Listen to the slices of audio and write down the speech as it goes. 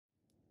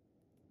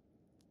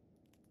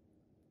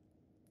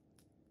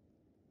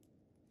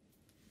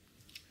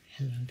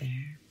Hello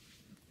there.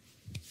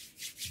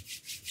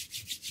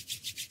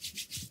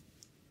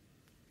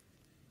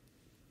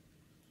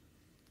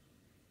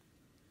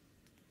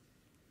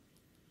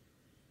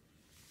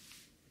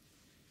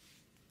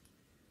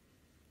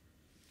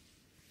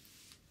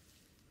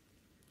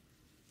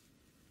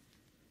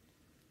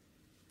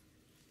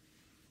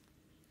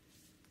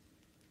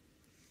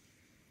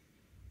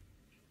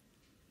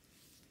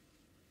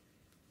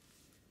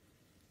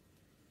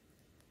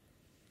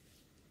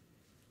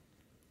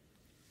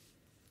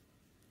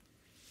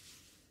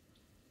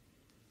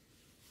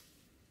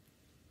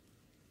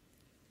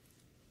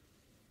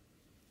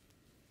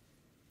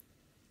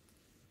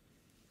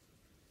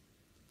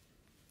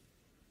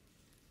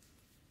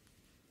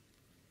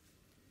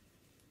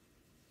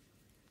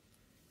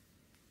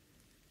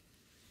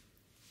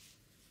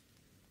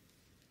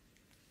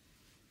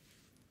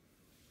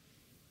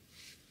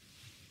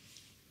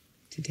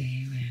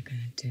 Today we are going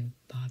to do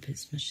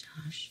Barber's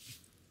massage.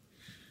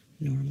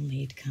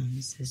 Normally it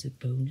comes as a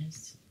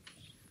bonus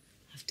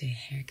after a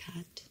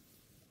haircut.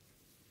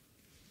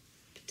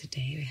 But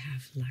today we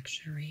have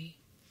luxury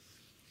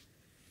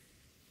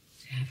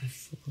to have a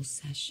full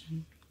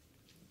session.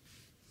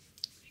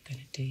 We're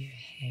going to do your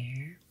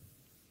hair,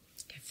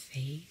 your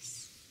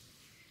face,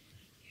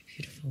 your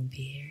beautiful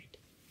beard,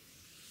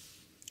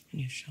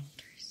 and your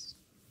shoulders.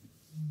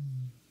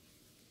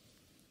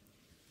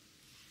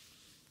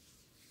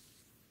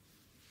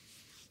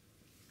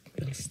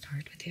 We'll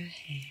start with your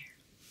hair.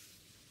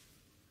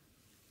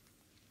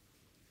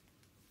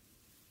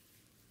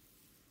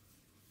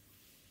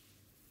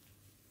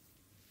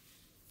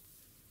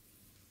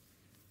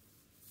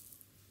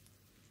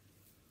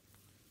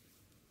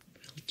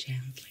 We'll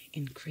gently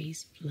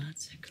increase blood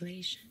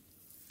circulation.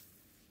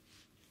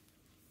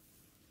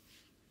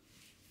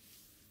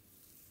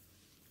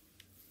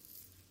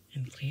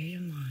 And clear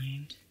your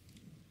mind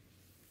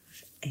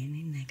of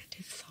any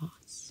negative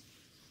thoughts.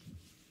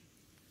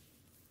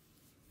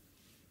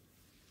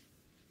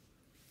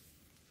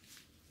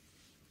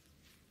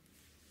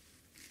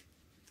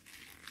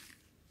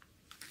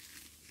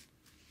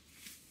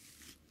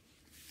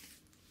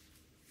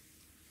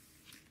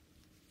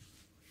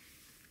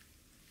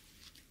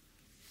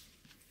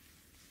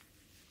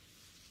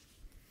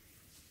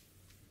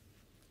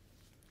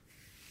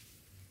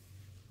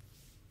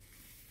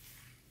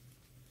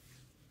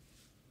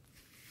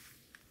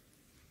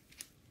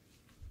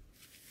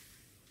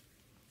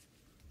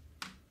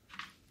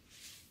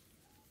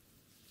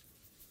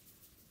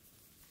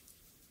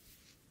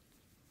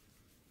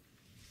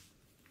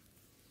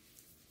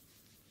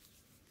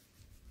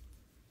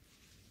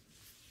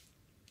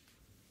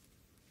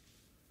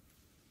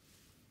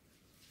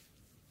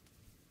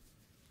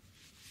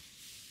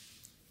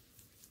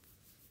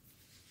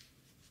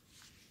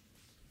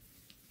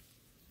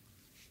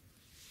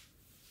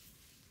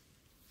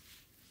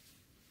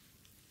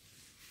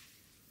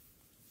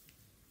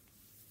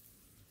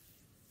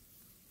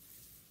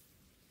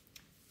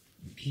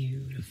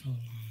 Beautiful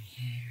long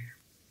hair.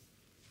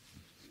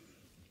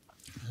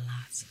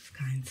 Lots of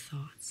kind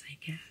thoughts, I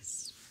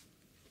guess.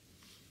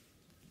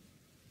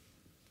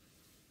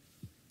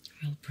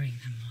 We'll bring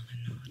them all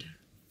in order.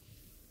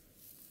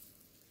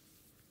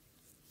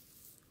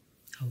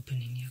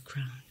 Opening your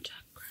crown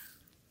chakra.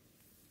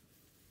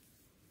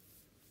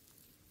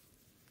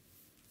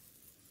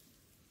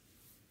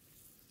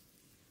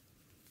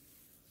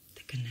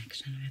 The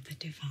connection with the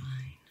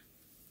divine.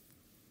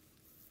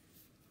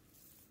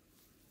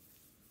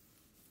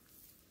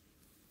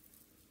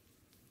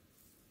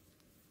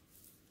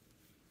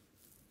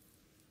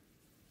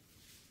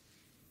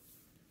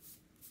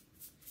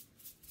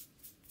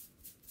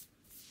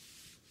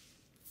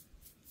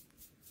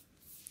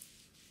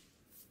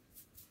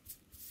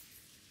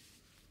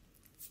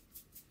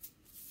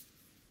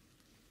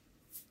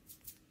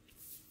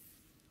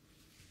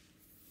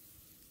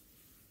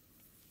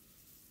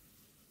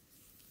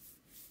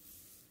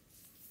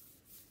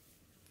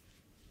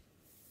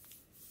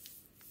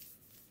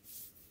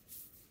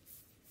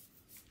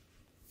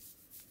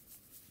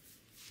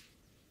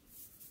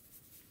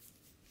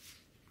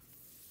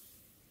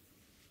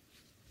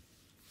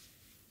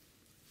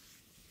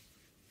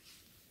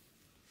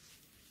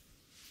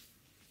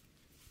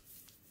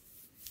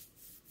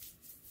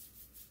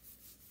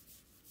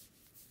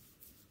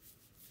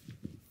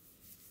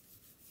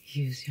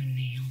 Use your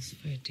nails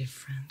for a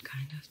different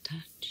kind of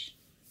touch.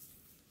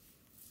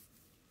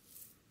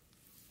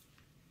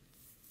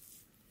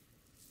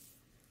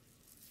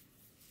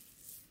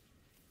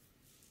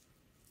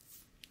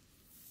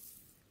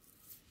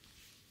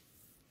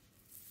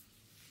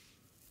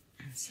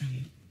 And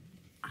some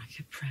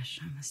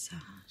acupressure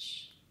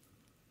massage.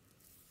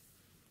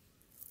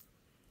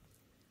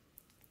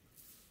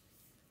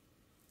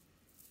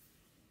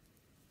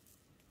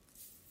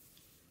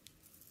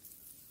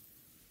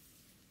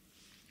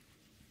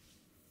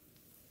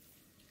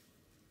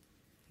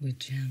 We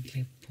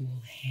gently pull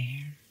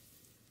hair,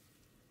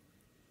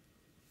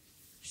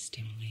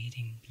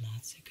 stimulating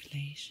blood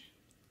circulation,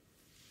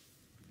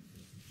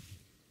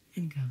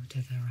 and go to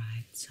the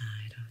right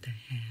side of the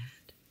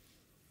head,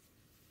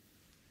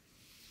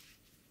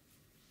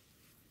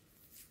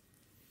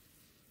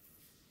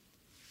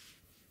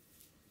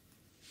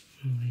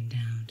 Moving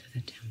down to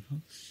the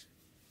temples,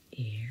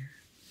 ear,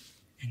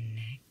 and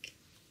neck.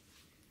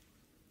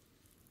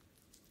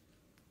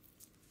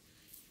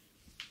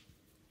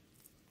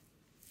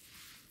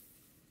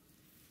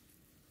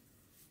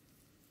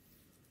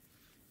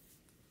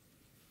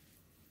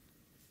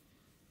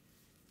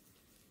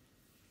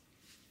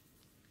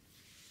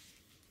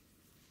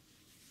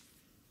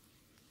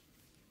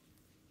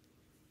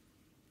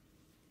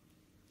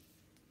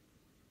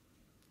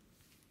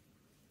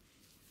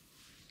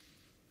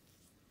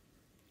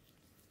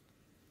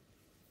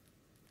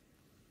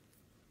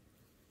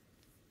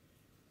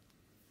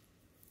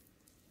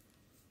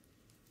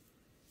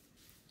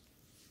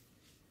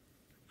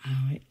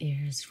 Our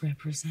ears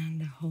represent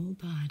the whole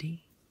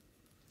body,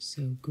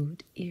 so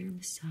good ear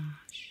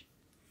massage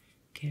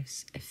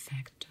gives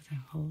effect to the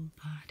whole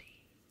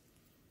body.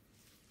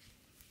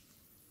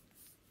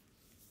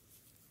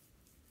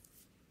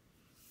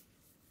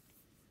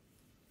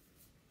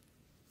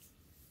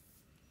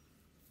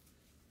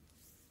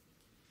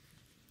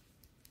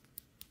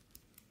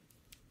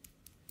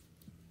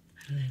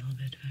 A little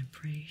bit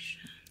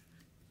vibration.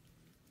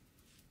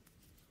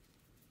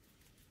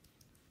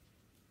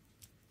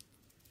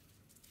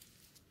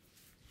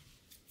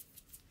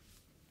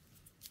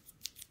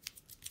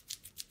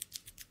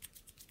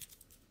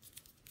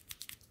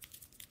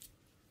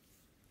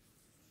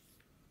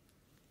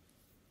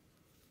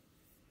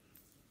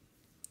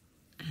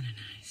 And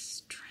a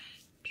nice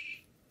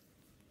stretch.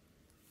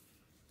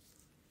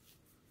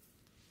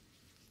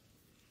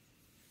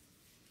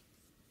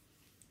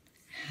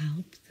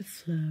 Help the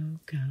flow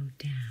go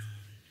down.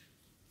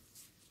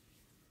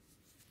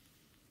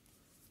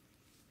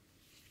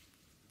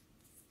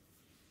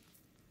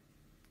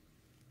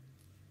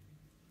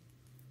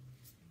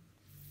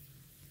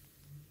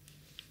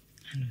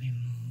 And we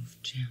move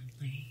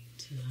gently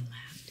to the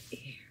left ear.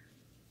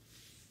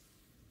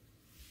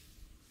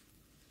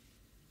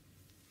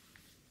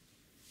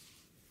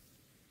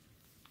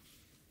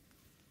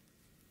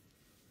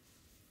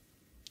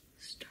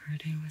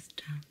 Starting with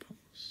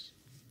temples.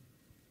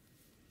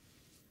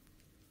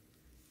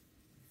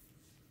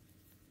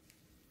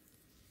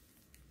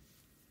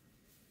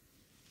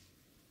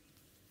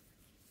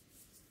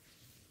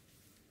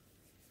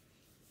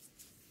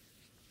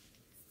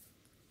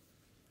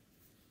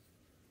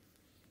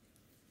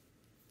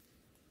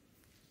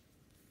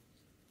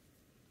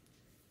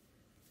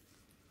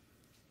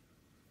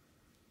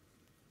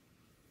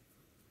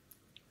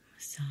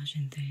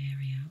 Massaging the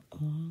area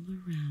all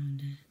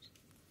around it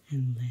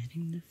and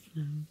letting the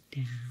flow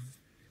down.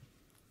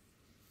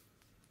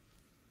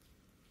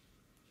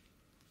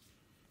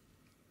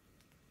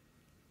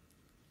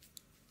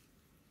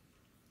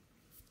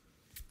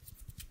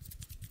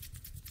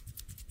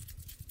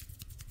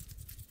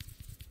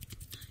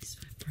 Nice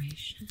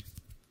vibration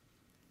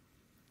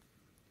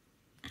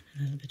and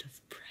a little bit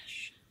of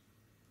pressure.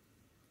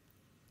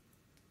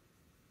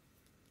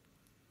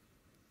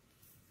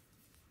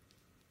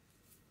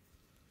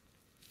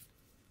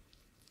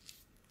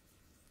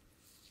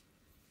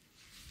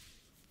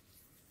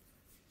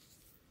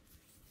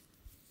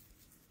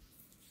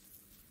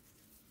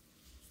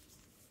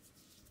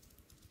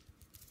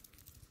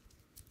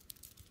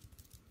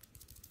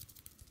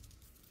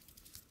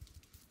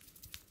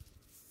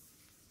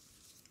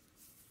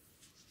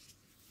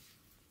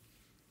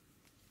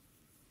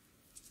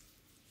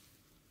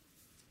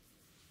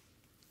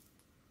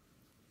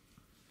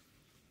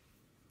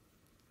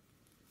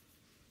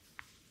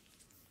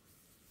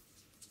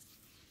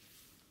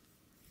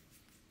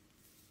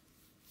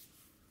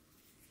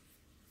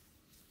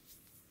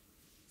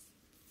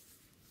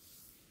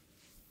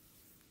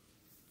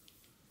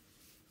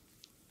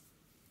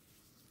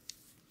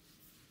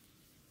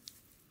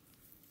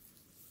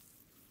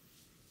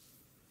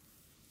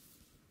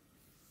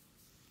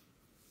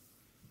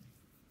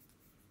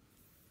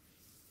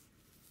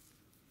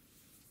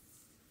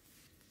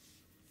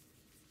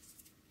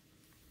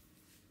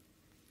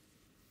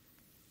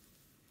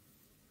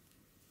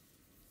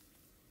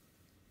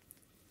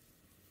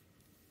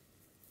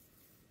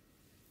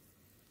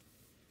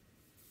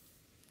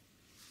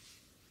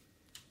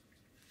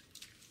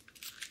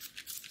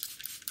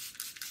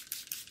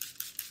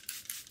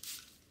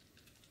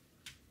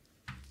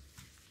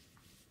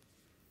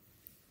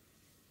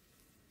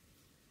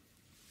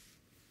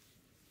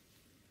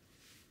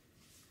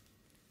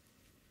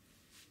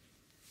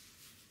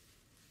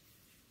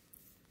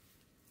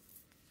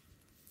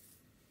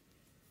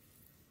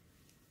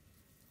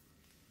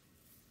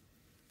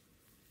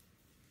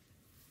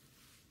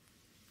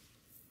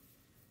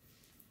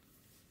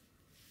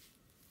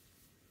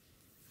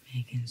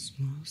 Making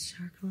small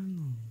circular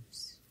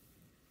moves.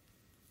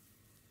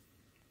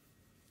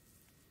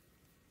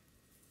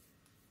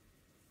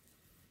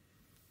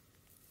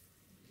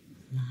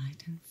 Light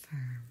and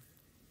firm.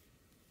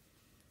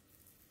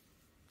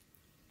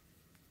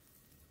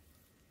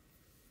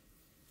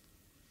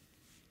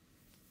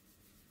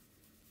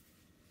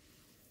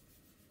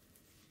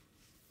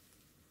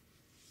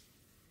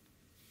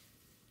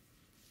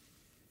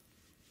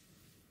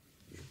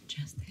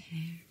 Just the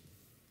hair.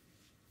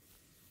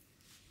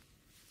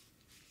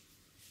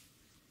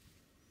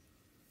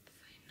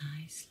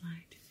 nice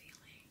light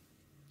feeling.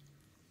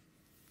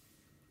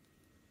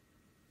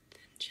 Then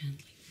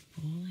gently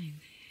pulling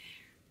the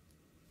hair.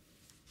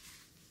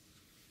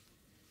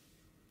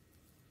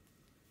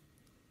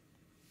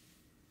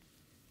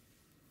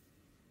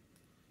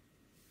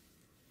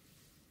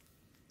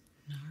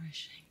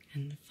 Nourishing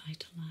and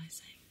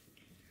vitalizing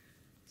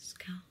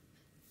scalp.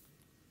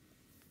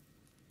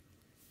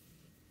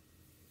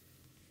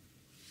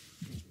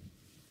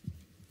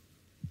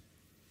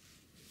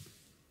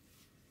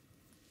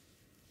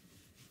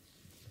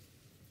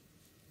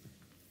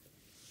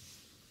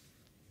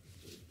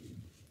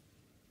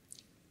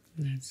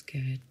 Let's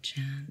give a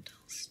gentle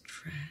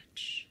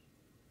stretch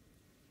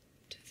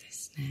to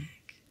this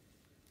neck.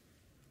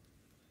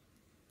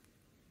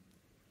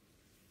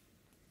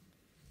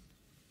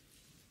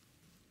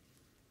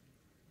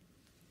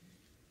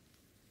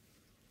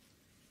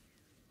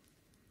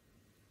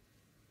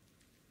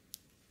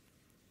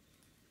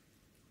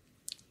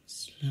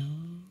 Slow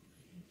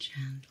and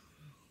gentle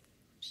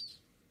moves.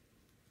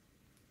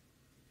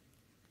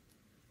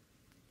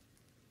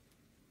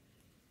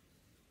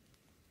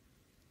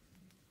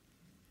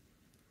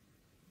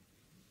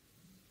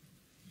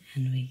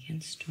 And we can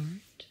start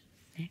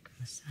neck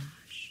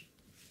massage.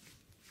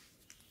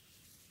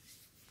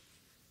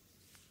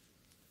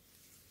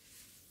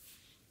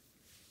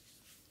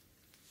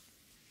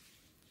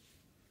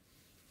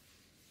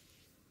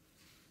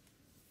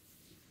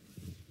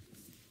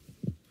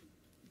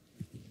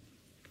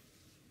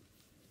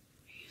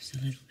 Use a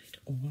little bit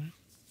oil.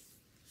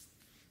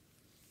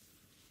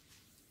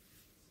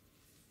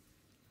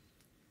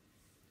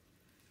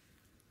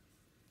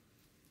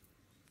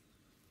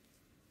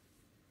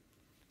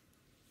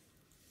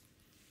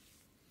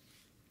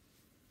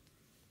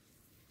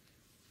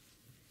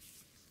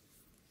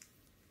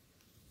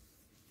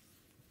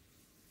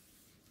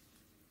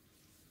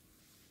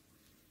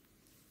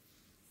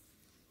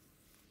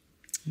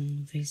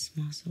 And these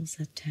muscles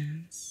are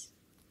tense.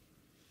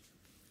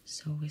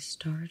 So we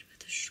start with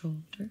the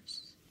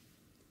shoulders,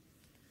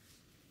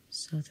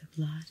 so the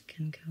blood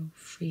can go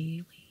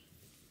freely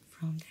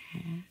from the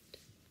head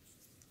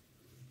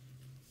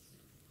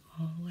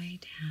all the way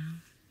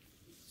down.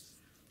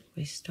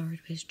 We start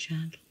with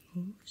gentle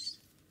moves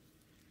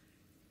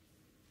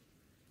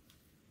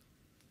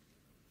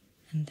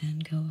and then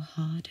go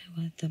harder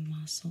with the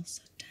muscles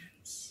are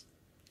tense.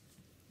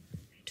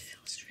 It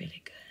feels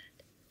really good.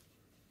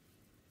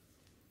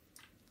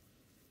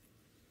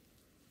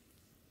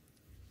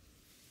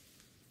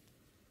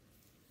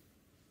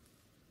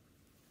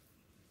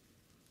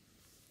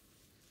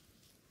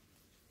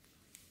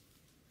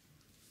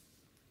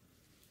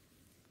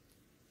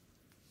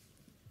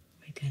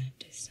 We're gonna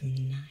do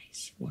some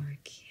nice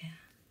work here.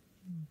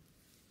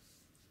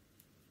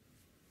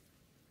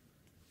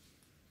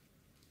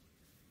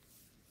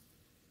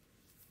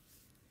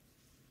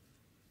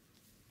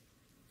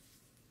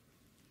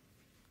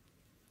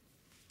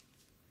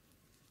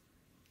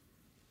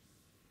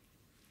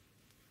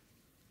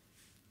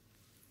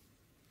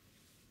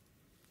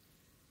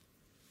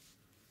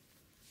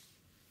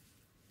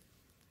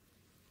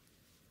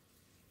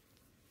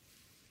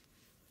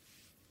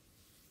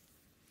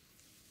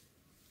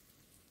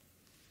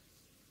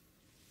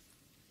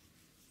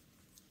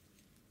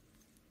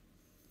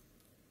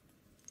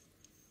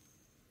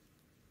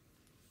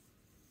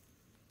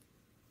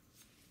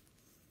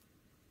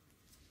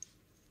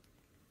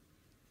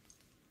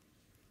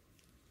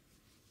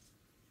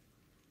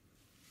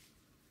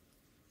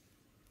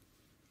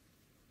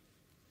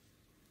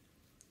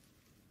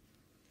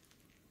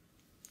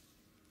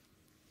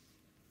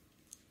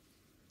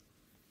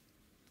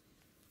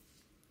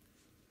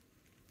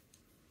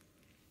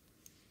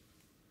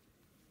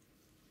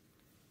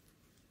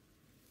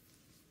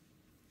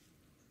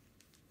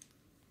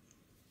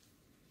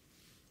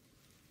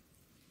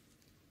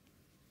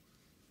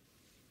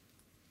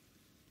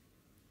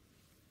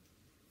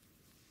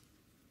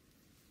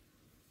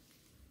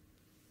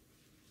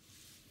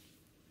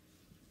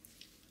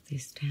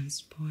 These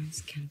tense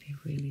points can be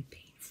really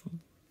painful,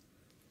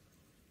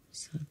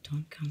 so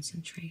don't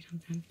concentrate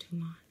on them too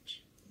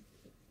much.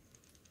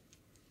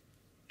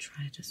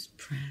 Try to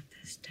spread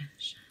this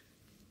tension,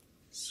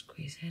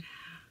 squeeze it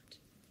out,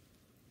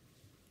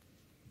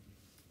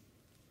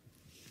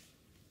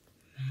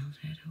 melt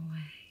it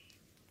away.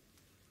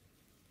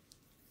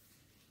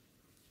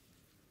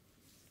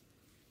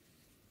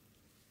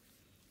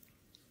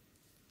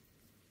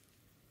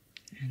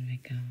 And we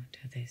go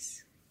to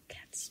this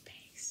cat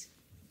space.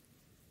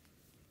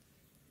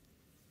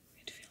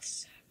 It feels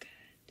so good.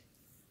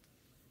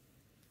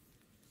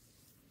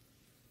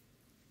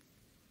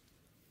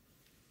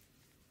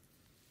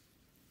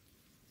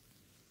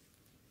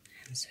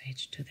 And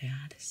switch to the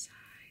other side.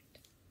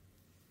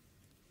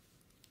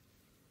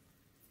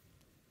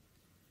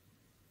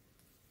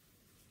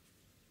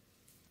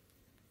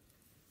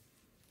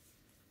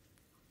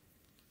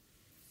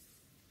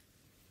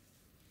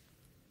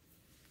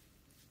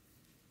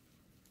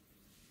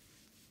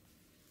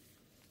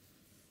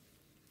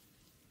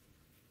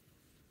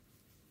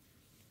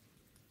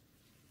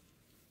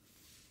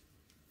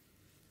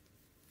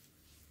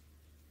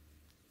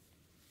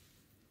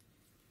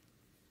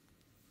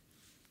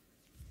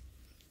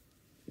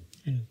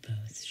 and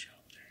both shoulders.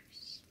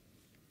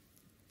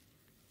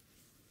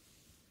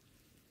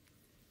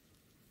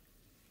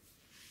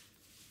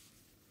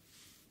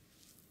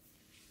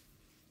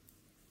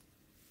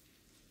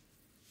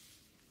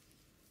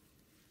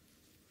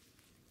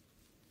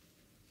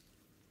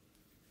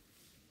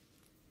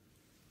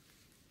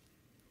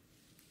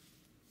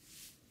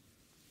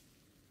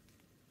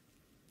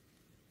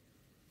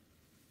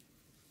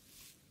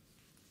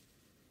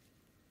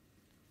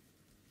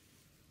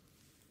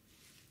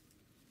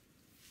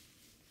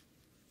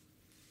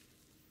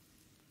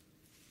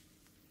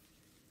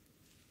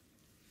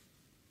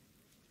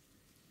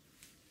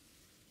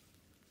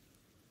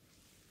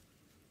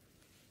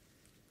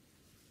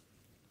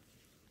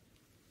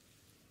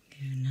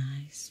 Give a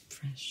nice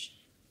pressure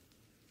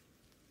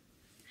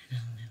and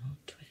a little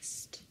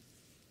twist.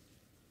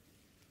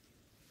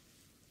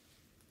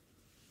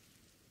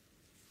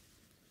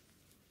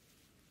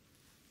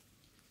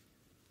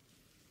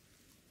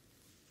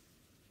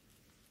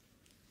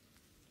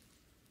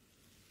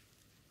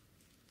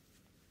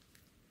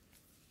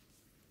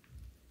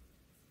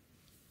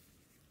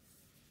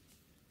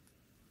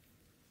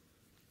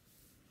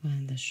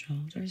 When the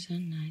shoulders are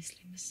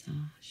nicely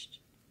massaged,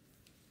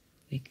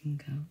 we can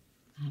go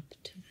up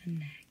to the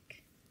neck.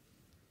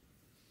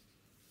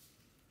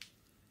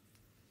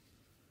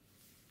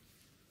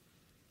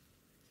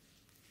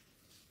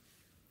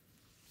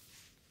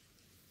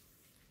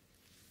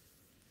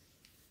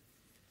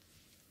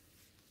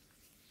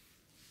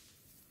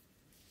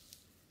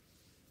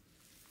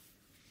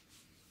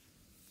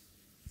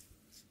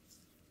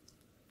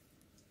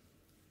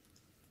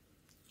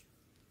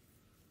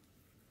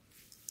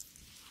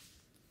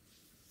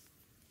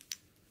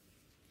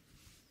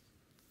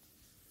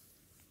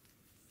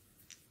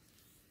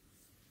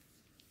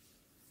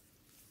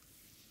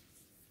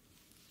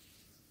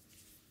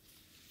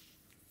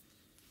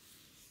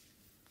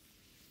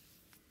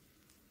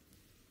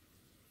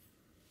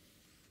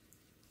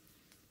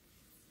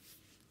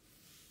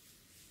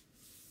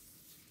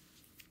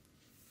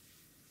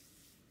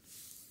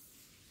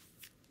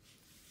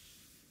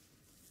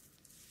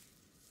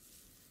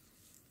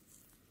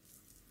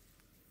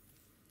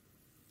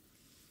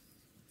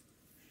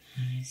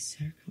 Nice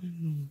circular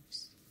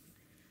moves,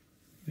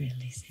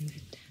 releasing the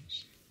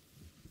tension.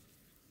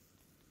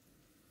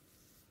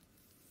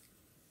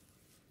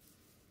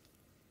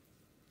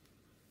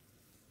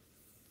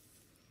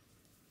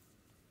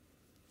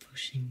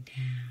 Pushing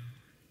down.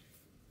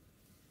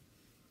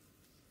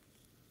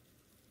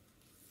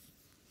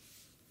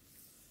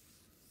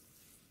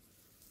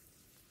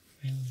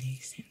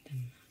 Releasing the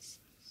muscles.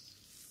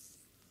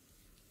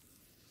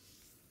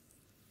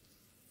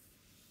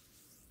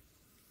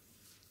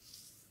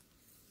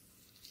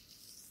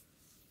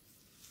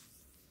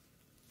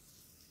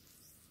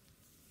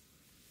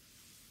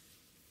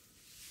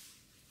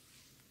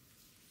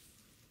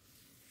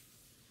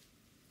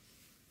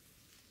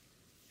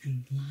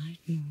 And light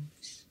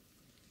moves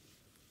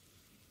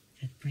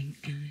that bring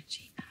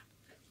energy up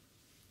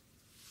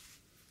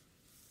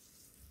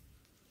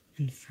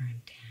and firm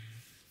down.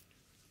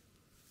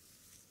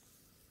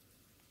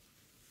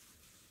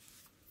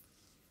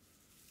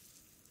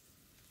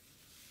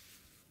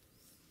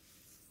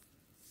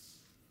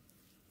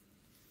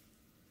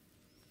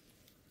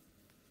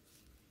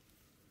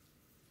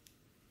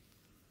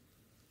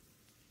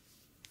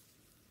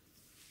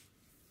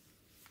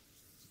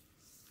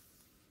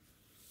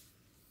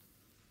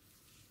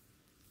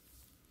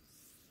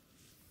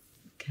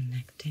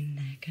 Connecting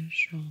neck and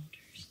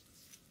shoulders.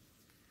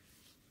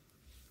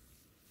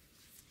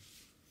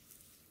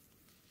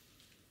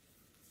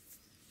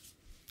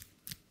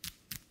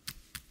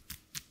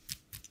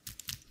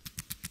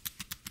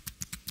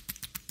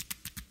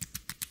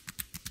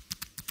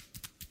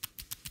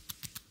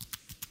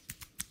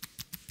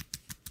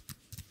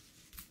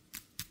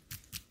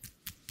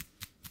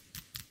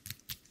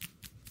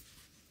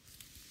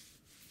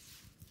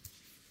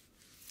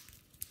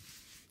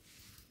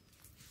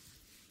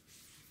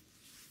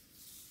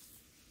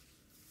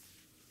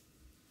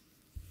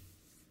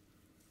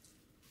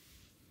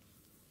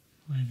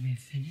 When we're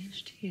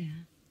finished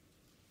here,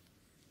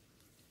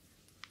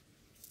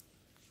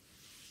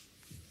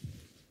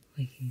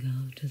 we can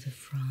go to the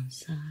front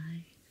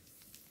side.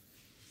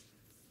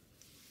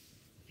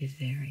 Be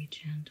very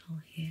gentle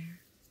here.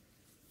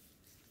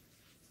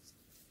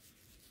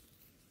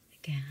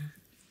 Again,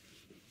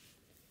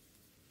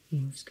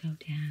 moves go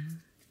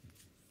down.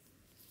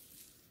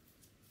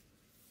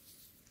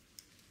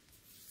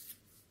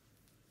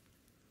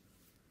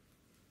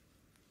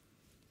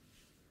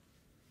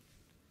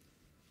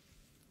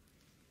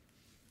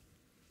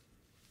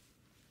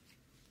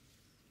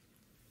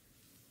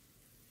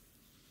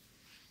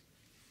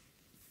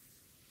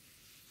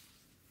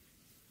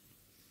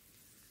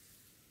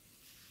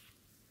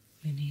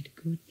 We need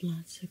good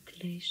blood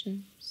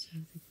circulation so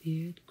the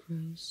beard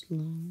grows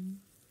long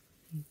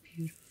and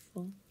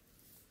beautiful.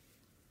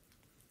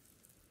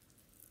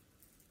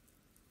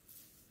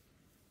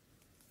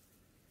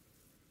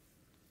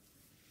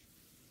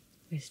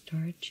 We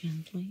start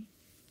gently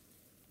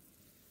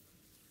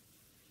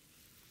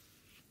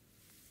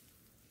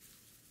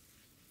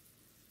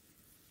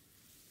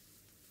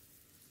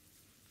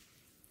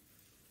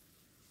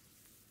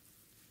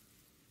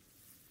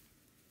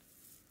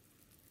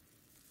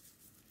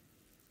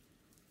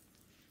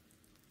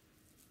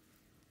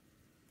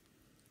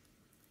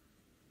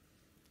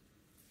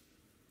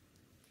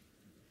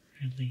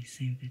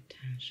releasing the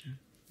tension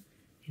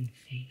in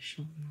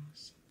facial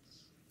muscles.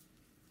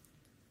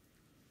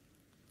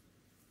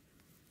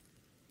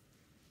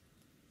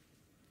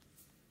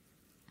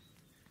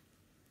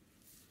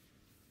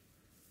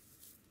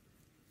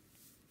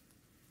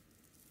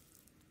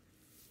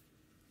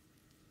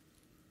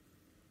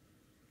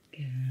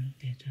 Give a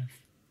bit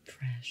of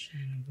pressure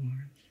and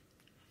warmth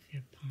of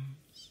your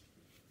palms.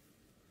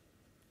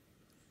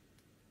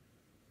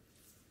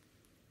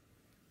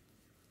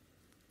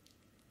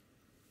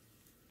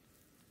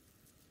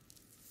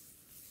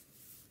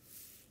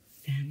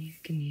 Then you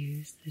can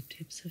use the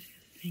tips of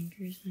your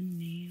fingers and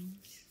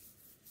nails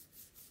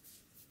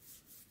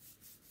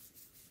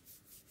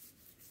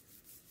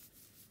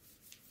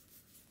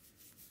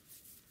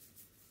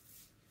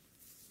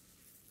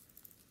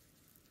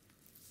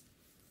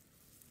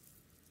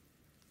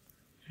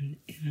and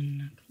even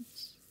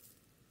knuckles.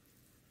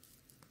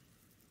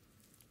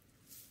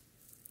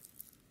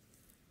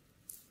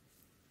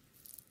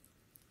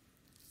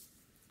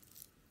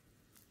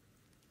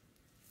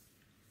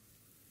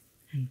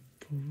 And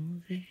pull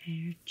the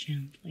hair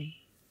gently.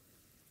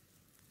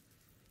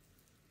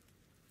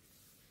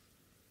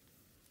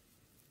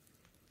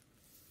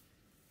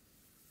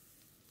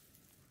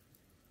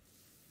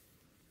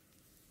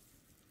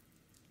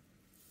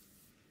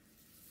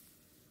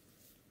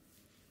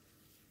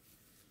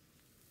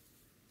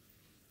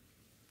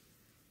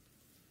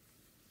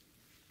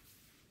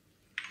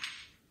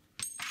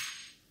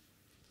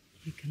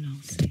 You can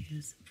also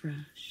use a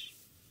brush.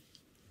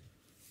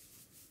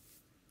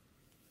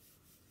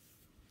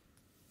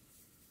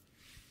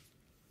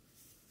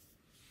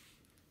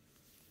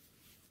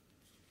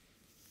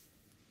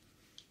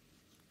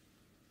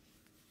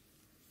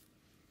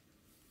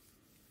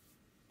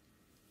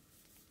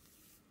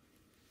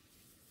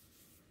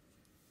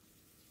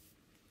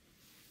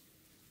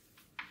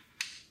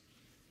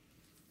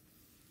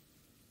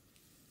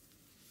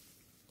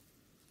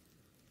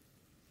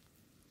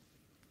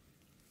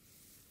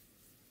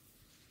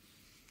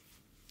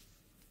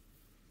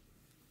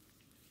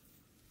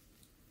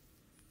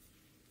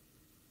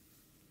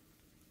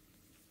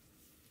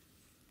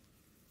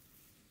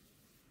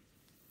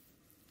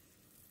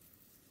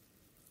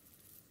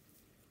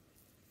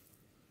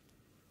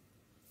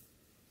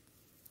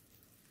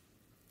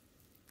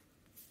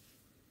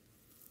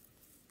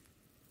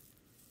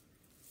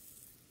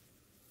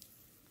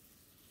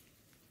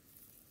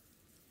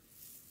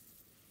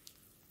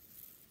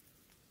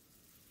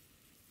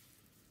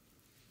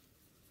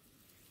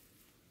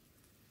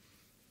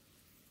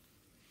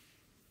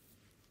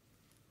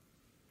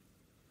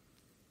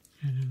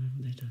 And a little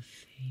bit of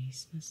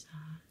face massage.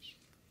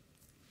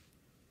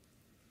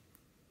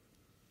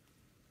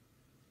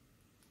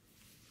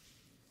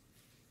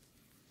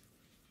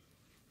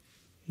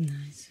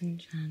 Nice and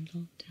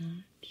gentle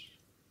touch.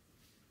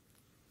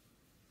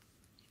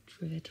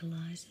 It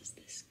revitalizes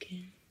the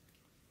skin.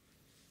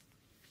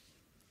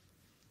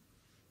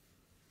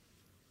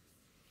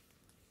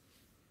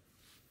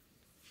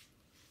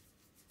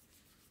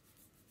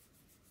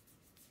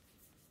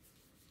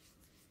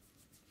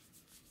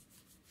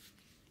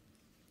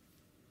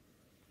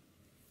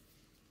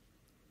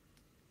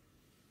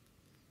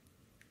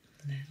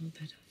 A little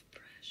bit of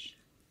pressure.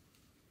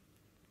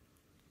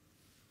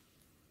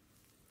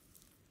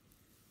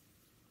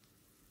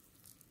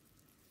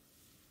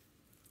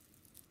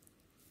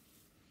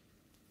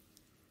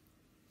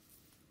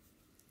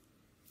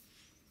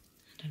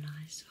 And a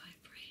nice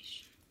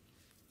vibration.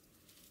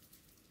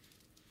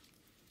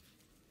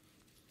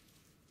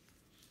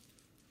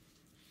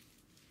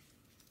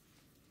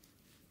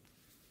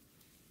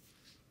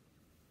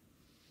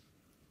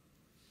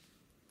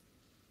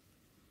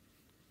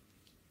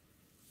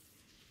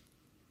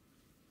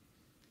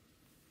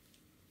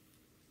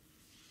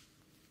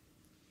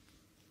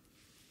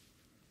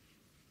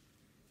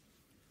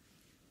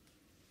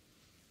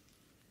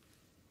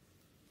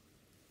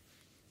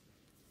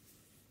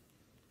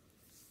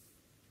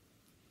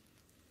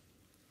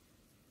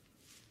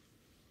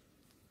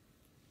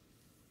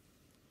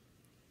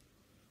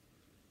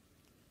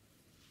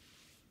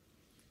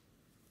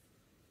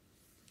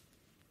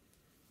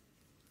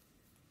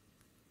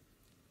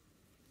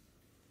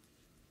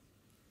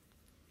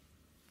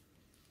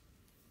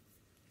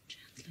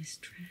 Gently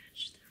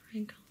stretch the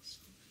wrinkles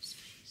on those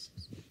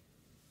faces.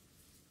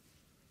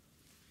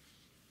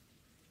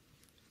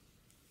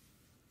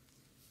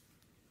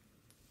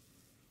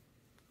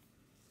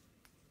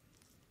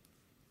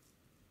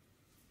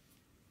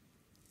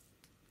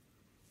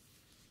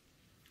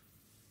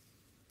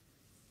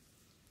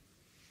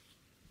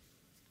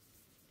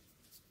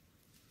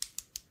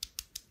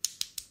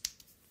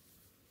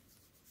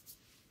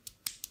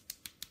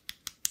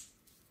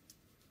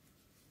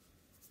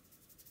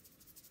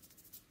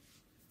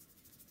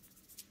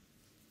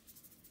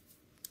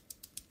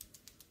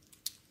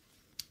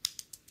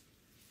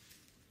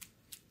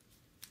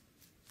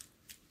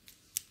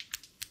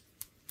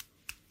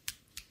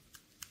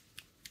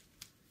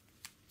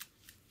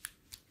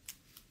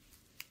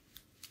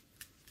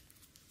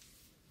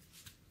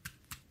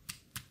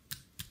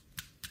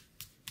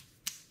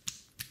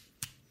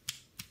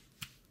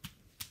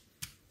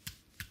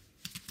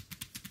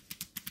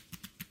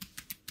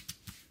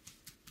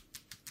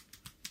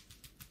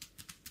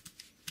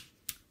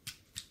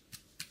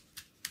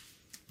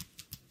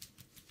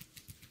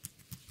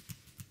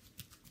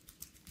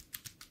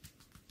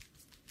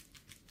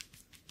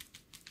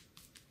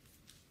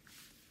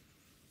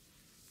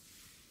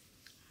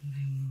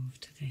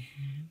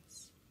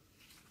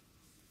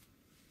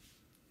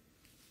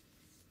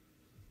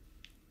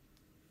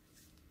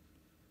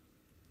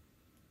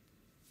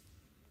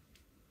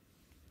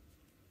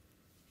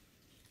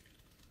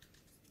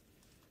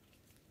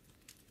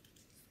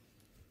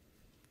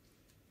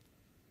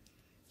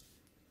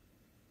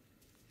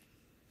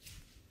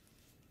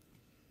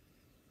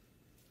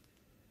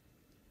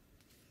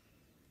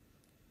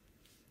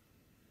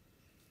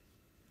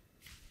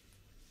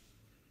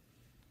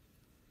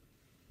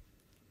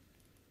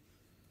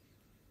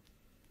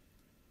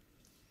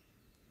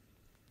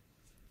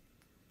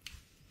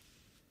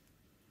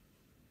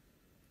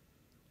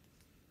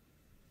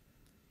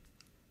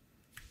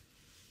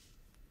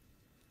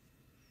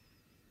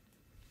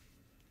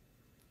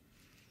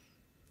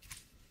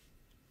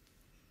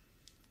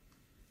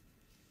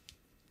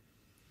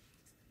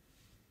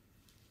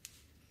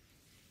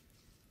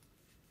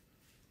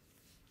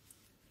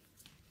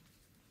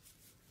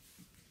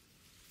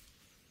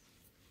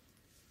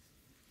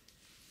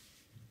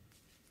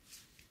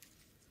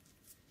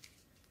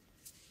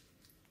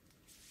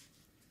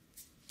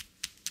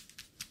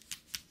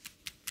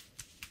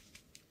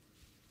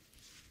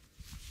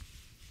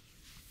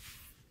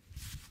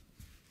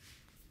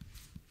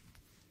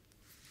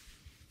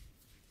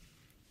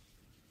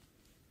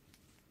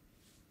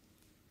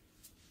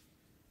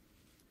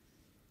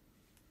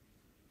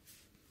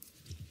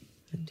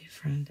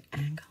 different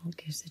angle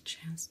gives a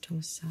chance to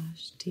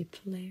massage deep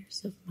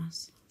layers of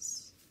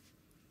muscles.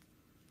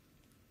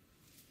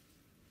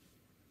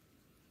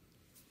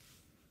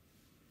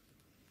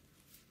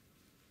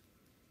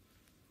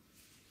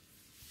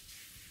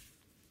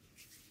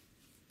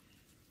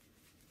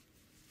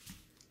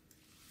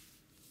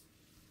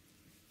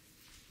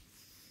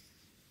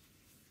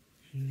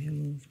 And we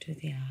move to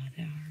the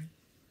other arm.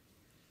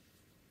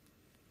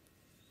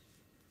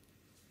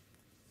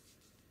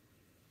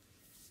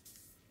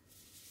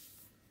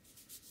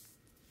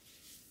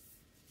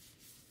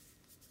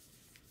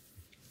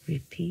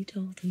 Repeat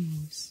all the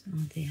moves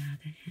on the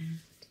other hand.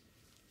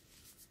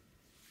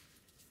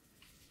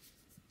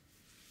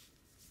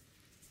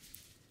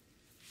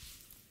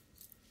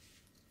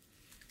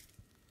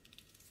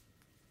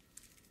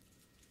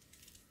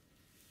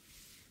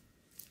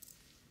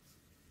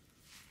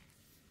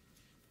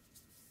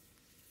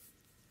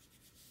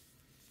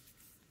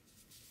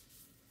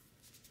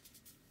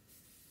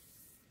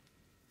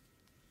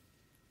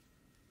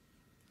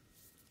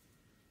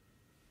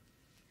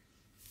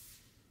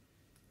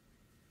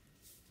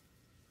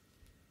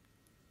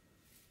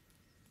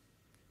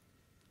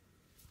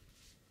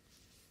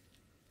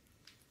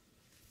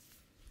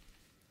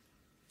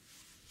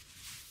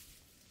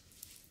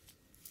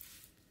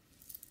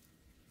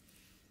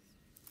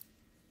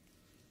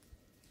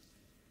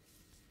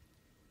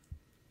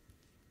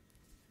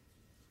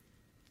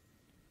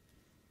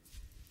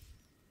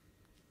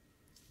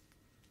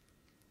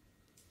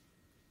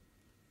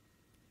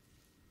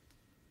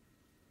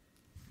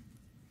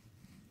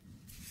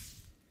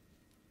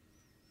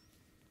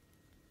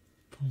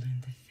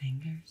 Pulling the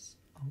fingers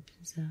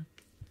opens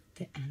up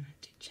the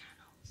energy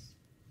channels.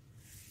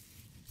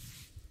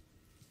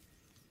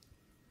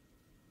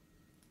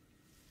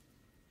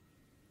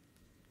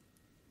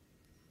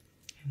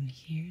 And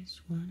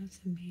here's one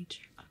of the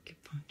major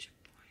acupuncture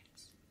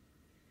points.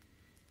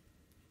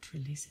 It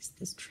releases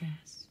the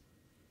stress,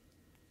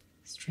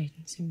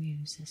 straightens the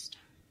immune system,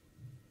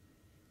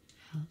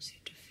 helps you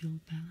to feel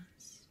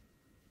balanced.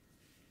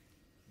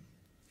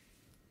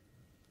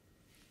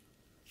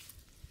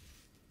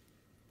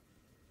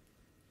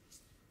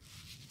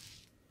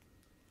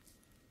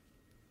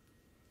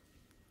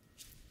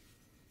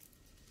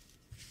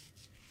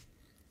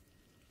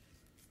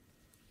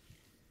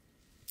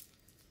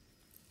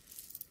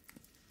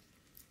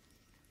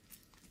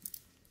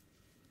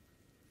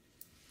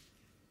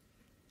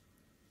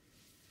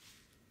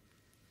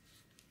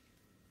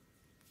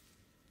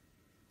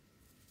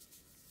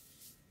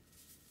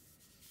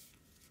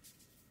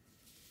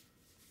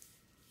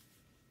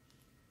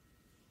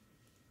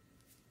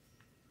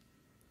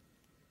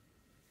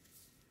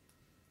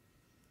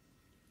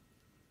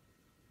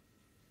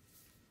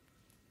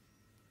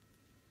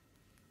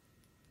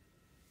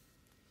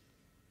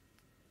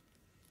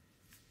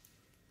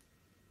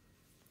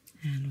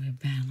 And we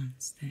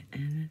balance the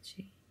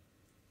energy.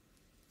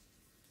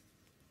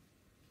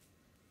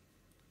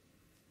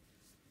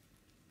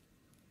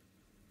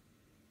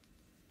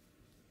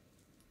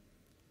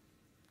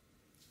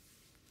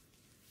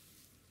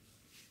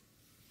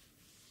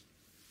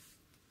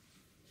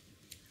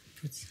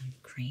 Put some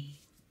cream